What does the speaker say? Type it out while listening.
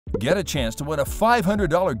Get a chance to win a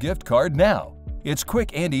 $500 gift card now. It's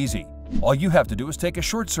quick and easy. All you have to do is take a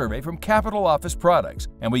short survey from Capital Office Products,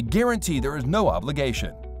 and we guarantee there is no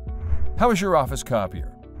obligation. How is your office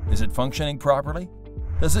copier? Is it functioning properly?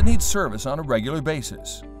 Does it need service on a regular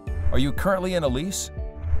basis? Are you currently in a lease?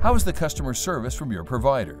 How is the customer service from your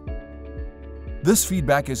provider? This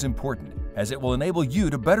feedback is important, as it will enable you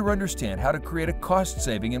to better understand how to create a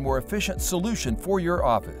cost-saving and more efficient solution for your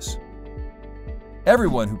office.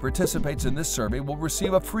 Everyone who participates in this survey will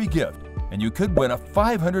receive a free gift, and you could win a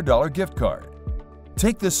 $500 gift card.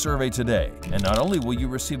 Take this survey today, and not only will you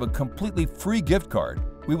receive a completely free gift card,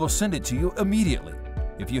 we will send it to you immediately.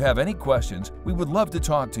 If you have any questions, we would love to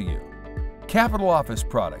talk to you. Capital Office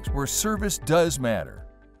Products, where service does matter.